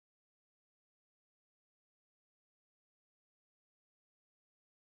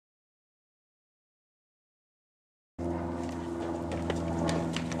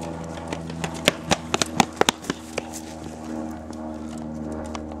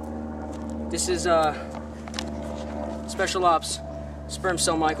This is Special Ops Sperm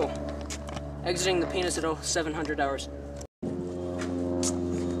Cell Michael, exiting the penis at 700 hours.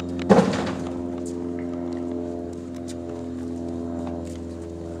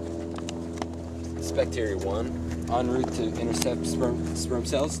 It's Bacteria 1, en route to intercept sperm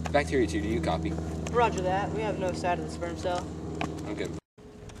cells. Bacteria 2, do you copy? Roger that. We have no side of the sperm cell. I'm good.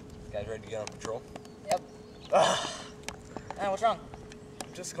 Guys ready to get on patrol? Yep. What's wrong?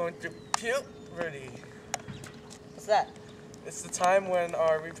 I'm just going through puberty. What's that? It's the time when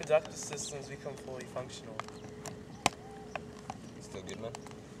our reproductive systems become fully functional. Still good, man?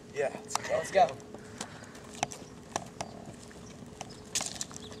 Yeah. Let's go.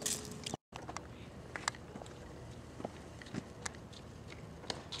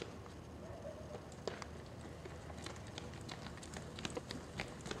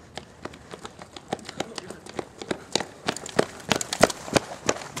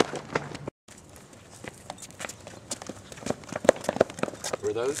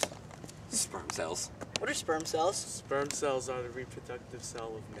 Were those sperm cells? What are sperm cells? Sperm cells are the reproductive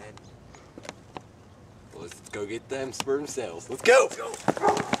cell of men. Well, let's go get them sperm cells. Let's go!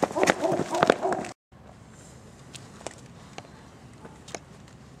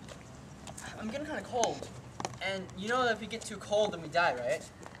 I'm getting kind of cold. And you know that if we get too cold, then we die, right?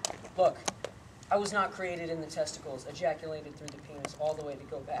 Look, I was not created in the testicles, ejaculated through the penis all the way to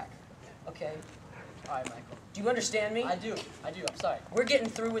go back. Okay? All right, Michael. Do you understand me? I do. I'm sorry. We're getting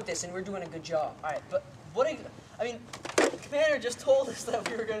through with this, and we're doing a good job. All right, but I mean, the commander just told us that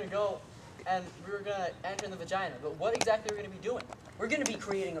we were going to go and we were going to enter in the vagina. But what exactly are we going to be doing? We're going to be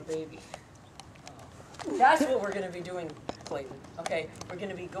creating a baby. That's what we're going to be doing, Clayton. Okay? We're going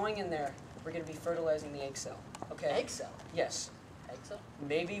to be going in there. We're going to be fertilizing the egg cell. Okay? Egg cell? Yes. Egg cell?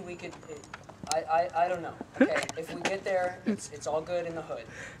 Maybe we could. I don't know. Okay? If we get there, it's all good in the hood.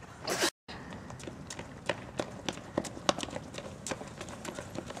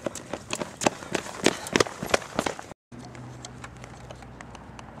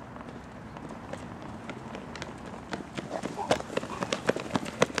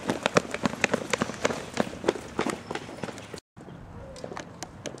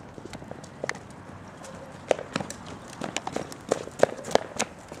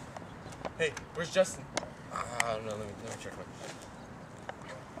 Hey, where's Justin? I don't know, let me check my...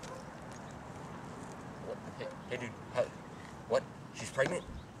 Hey dude, what? She's pregnant?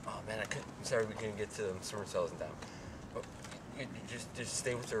 Oh man, I'm sorry we couldn't get to them sperm cells in time. Oh, you just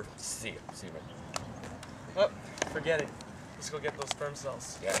stay with her. See you, man. Oh, forget it. Let's go get those sperm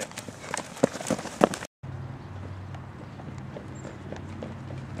cells. Got it.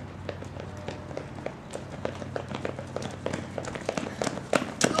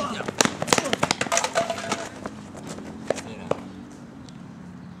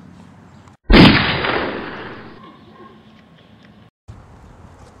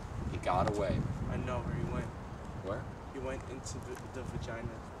 Got away. I know where he went. Where? He went into the vagina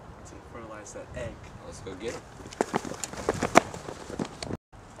to fertilize that egg. Let's go get him.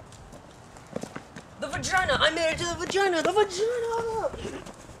 The vagina! I made it to the vagina! The vagina!